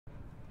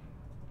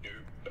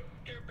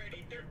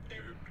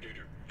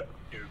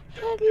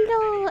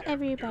Hello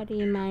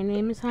everybody, my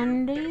name is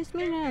Hondaus,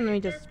 Mina, and let me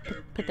just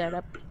put that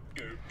up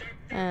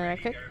right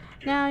quick.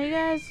 Now you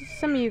guys,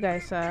 some of you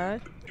guys saw,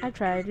 I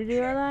tried to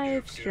do a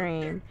live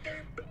stream,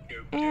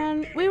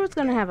 and we was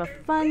gonna have a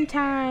fun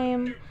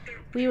time.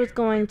 We was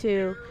going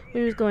to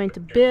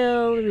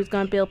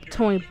build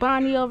Tony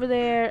Bonnie over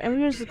there, and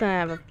we were just gonna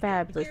have a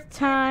fabulous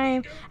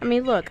time. I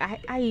mean, look,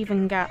 I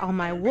even got all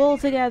my wool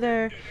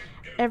together.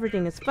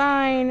 Everything is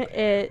fine.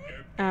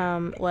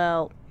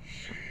 Well,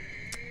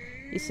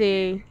 you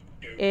see,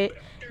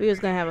 we was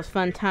gonna have a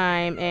fun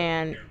time,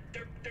 and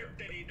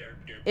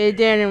it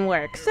didn't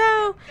work.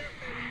 So,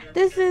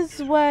 this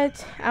is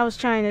what I was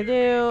trying to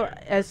do.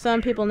 As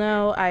some people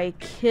know, I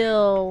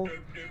kill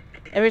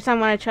every time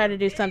when I try to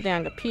do something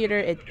on computer,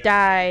 it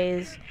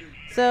dies.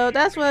 So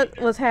that's what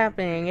was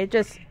happening.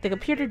 The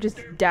computer just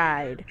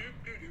died.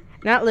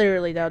 Not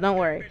literally though, don't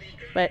worry.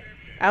 But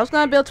I was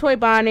gonna build Toy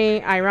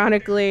Bonnie.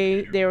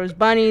 Ironically, there was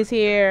bunnies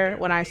here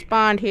when I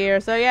spawned here.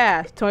 So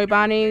yeah, Toy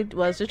Bonnie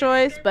was the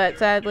choice, but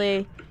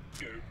sadly,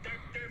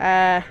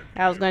 I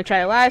was gonna try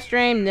to live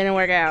stream, didn't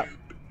work out.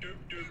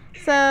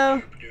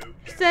 So,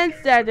 since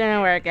that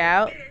didn't work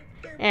out,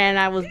 and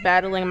I was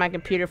battling my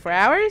computer for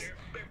hours,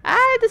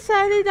 I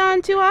decided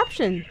on two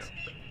options.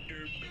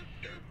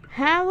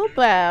 How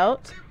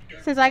about,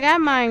 since I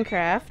got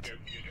Minecraft,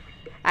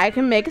 I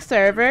can make a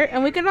server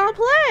and we can all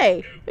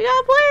play. We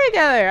all play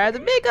together as a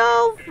big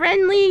old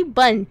friendly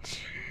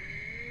bunch.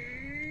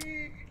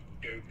 And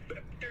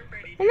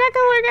that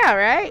can work out,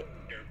 right?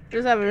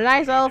 Just have a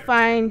nice old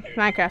fine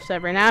Minecraft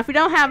server. Now, if you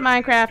don't have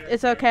Minecraft,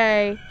 it's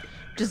okay.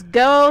 Just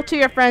go to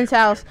your friend's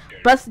house,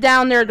 bust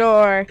down their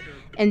door,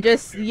 and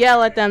just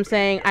yell at them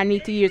saying, I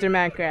need to use their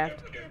Minecraft.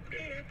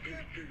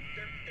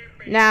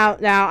 Now,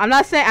 I'm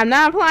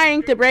not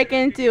applying to break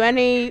into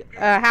any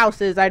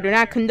houses. I do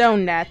not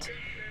condone that.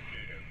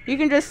 You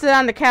can just sit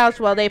on the couch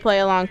while they play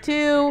along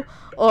too,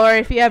 or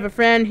if you have a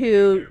friend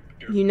who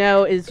you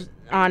know is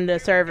on the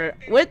server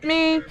with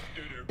me,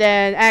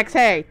 then ask,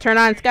 hey, turn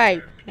on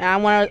Skype. I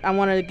want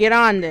to get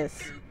on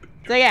this.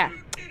 So yeah.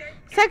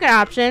 Second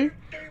option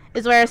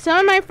is where some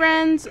of my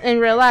friends in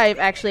real life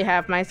actually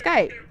have my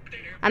Skype.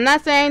 I'm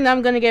not saying that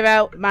I'm going to give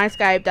out my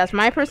Skype. That's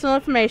my personal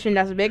information.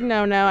 That's a big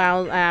no-no.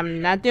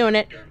 I'm not doing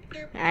it.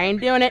 I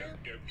ain't doing it.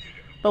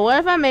 But what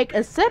if I make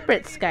a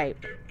separate Skype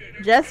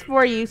just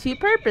for YouTube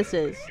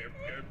purposes?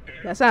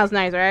 That sounds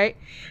nice, right?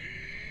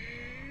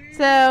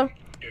 So,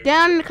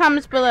 down in the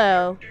comments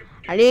below,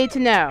 I need to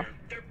know,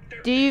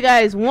 do you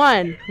guys,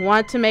 1,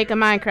 want to make a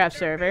Minecraft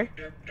server?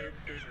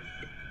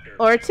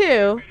 Or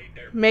 2,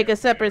 make a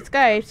separate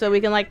Skype so we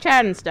can like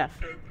chat and stuff?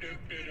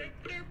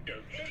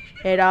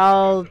 It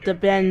all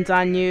depends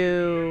on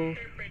you.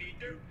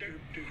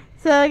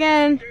 So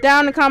again,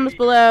 down in the comments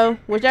below,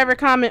 whichever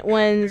comment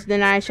wins,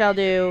 then I shall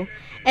do.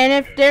 And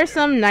if there's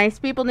some nice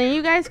people, then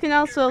you guys can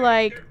also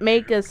like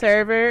make a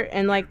server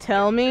and like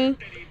tell me,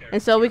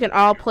 and so we can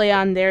all play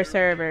on their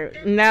server.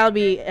 And that'll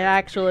be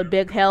actually a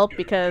big help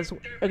because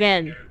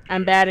again,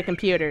 I'm bad at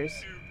computers.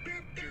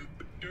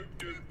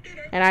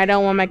 And I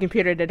don't want my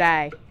computer to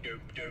die.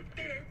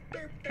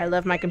 I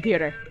love my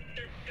computer.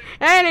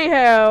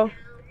 Anywho,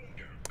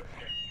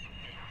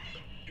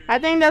 I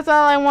think that's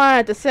all I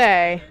wanted to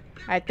say.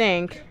 I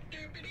think.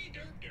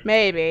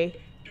 Maybe.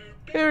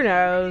 Who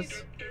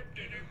knows?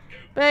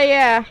 But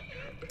yeah,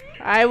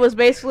 I was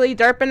basically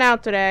derping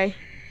out today.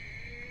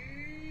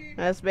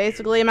 That's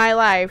basically my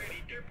life.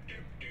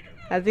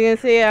 As you can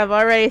see, I've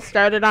already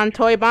started on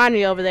Toy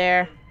Bonnie over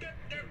there.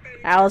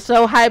 I was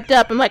so hyped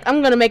up. I'm like,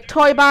 I'm gonna make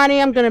Toy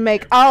Bonnie. I'm gonna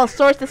make all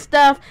sorts of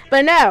stuff.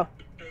 But no,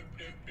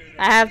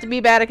 I have to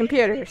be bad at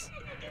computers.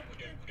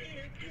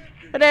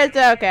 But it's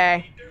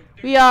okay.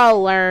 We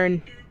all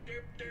learn.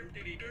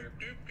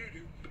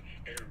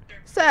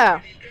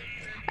 So,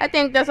 I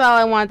think that's all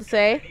I wanted to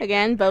say.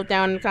 Again, vote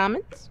down in the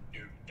comments.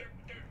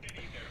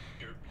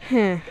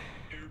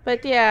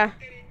 But yeah,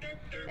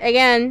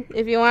 again,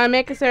 if you want to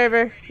make a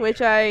server,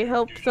 which I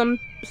hope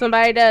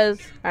somebody does,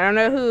 I don't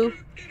know who,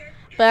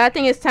 but I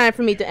think it's time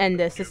for me to end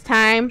this. It's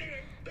time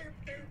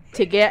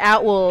to get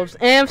out wolves.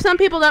 And if some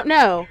people don't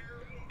know,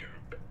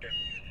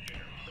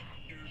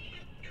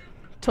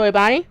 Toy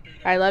Bonnie,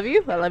 I love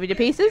you. I love you to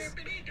pieces.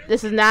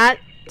 This is not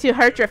to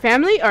hurt your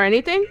family or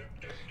anything.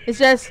 It's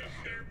just,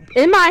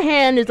 in my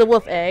hand is a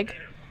wolf egg.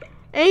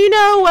 And you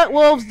know what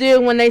wolves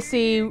do when they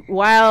see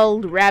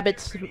wild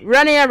rabbits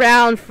running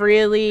around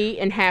freely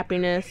in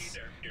happiness.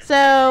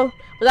 So,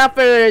 without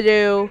further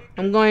ado,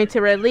 I'm going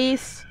to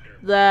release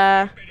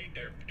the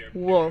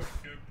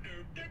wolf.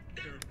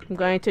 I'm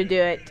going to do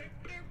it.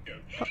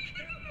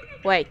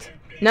 Wait.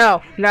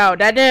 No,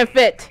 that didn't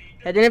fit.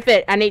 That didn't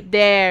fit.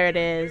 There it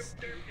is.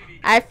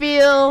 I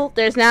feel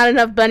there's not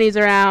enough bunnies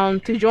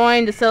around to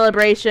join the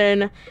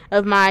celebration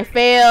of my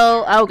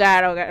fail. Oh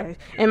god.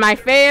 And my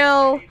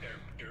fail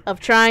of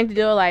trying to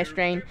do a live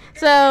stream.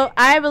 So,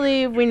 I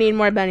believe we need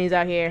more bunnies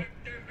out here.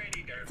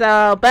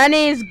 So,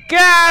 bunnies,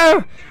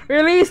 go!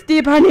 Release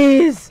the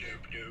bunnies!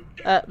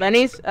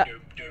 Bunnies?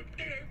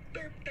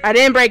 I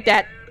didn't break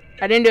that.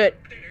 I didn't do it.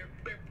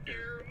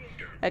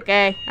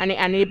 Okay, I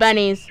need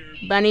bunnies.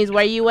 Bunnies,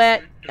 where you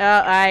at?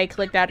 Oh, I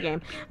clicked out of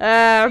game.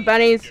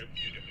 Bunnies.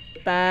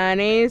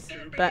 Bunnies.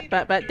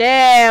 But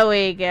there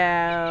we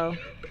go.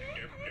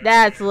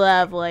 That's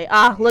lovely.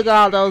 Ah, look at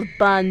all those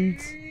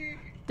buns.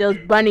 Those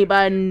bunny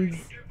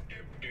buns.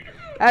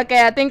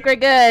 Okay, I think we're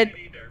good.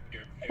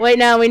 Wait,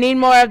 no, we need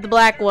more of the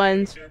black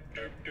ones.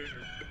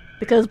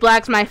 Because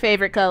black's my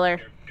favorite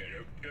color.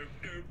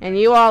 And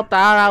you all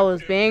thought I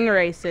was being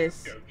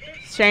racist.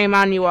 Shame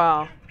on you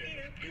all.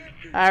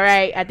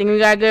 Alright, I think we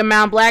got a good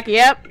amount of black.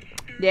 Yep.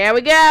 There we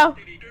go.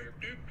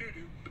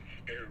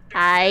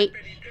 Alright.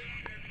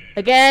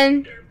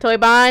 Again, Toy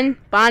Bond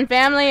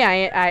family,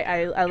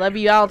 I love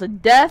you all to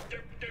death.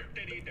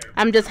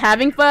 I'm just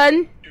having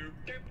fun.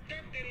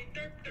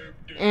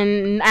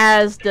 And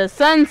as the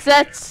sun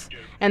sets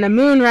and the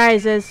moon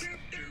rises,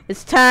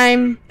 it's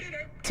time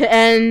to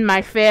end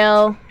my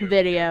fail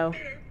video.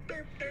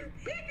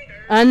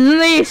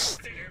 Unleash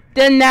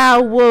the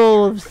now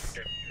wolves.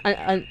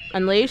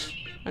 Unleash?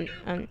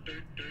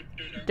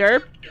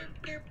 Derp?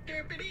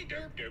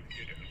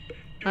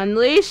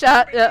 Unleash?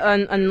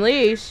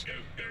 Unleash?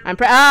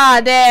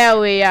 There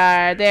we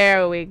are.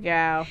 There we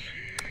go.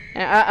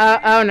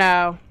 Oh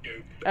no.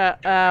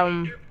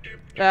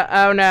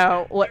 Oh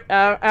no. What?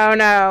 Oh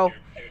no.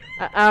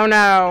 Oh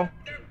no.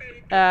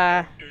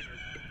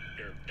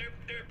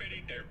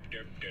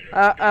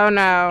 Oh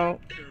no.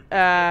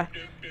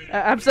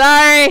 I'm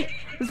sorry.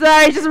 I'm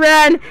sorry. Just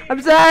run.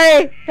 I'm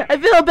sorry. I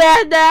feel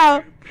bad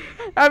now.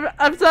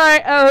 I'm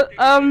sorry.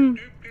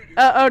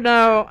 Oh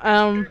no.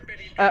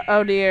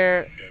 Oh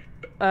dear.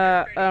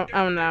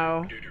 Oh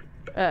no.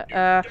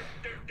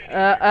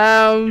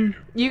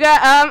 You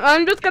got.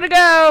 I'm just gonna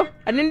go.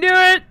 I didn't do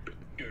it.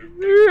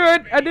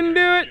 I didn't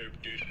do it.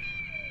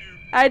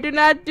 I did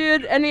not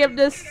do any of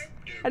this.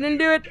 I didn't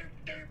do it.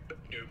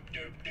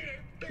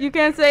 You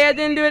can't say I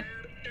didn't do it.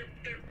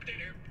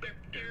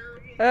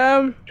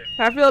 I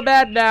feel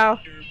bad now.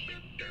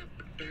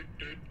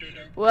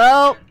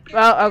 Well,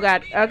 oh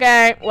god.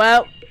 Okay,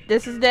 well,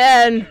 this is the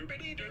end.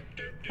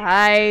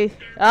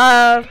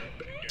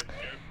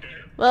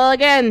 Well,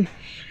 again,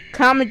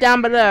 comment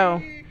down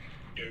below.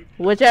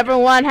 Whichever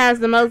one has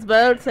the most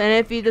votes, and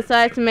if you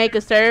decide to make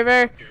a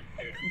server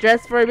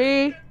just for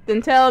me,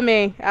 then tell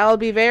me. I'll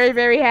be very,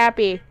 very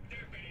happy.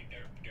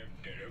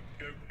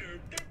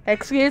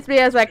 Excuse me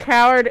as I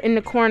cowered in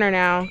the corner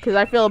now, because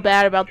I feel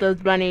bad about those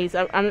bunnies.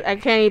 I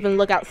can't even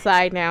look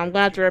outside now. I'm going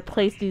to have to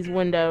replace these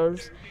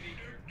windows.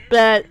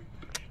 But,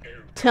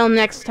 till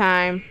next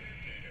time.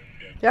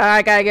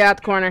 I gotta get out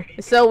the corner.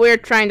 It's so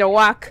weird trying to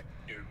walk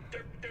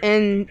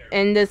in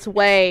this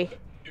way.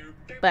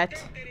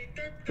 But,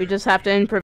 we just have to improvise.